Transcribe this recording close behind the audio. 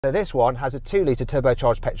So this one has a 2-litre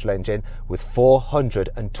turbocharged petrol engine with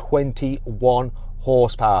 421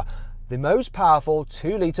 horsepower. The most powerful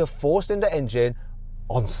 2-litre 4-cylinder engine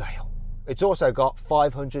on sale. It's also got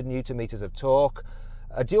 500 newton meters of torque,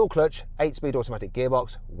 a dual clutch 8-speed automatic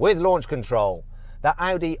gearbox with launch control. The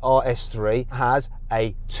Audi RS3 has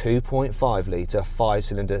a 2.5 litre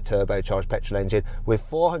 5-cylinder turbocharged petrol engine with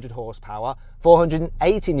 400 horsepower,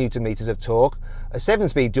 480 newton meters of torque, a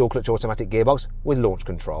 7-speed dual clutch automatic gearbox with launch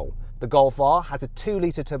control. The Golf R has a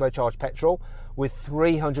 2-litre turbocharged petrol with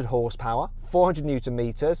 300 horsepower, 400 newton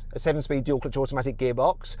meters, a 7-speed dual clutch automatic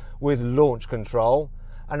gearbox with launch control.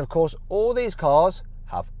 And of course, all these cars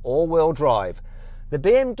have all-wheel drive. The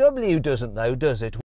BMW doesn't though, does it?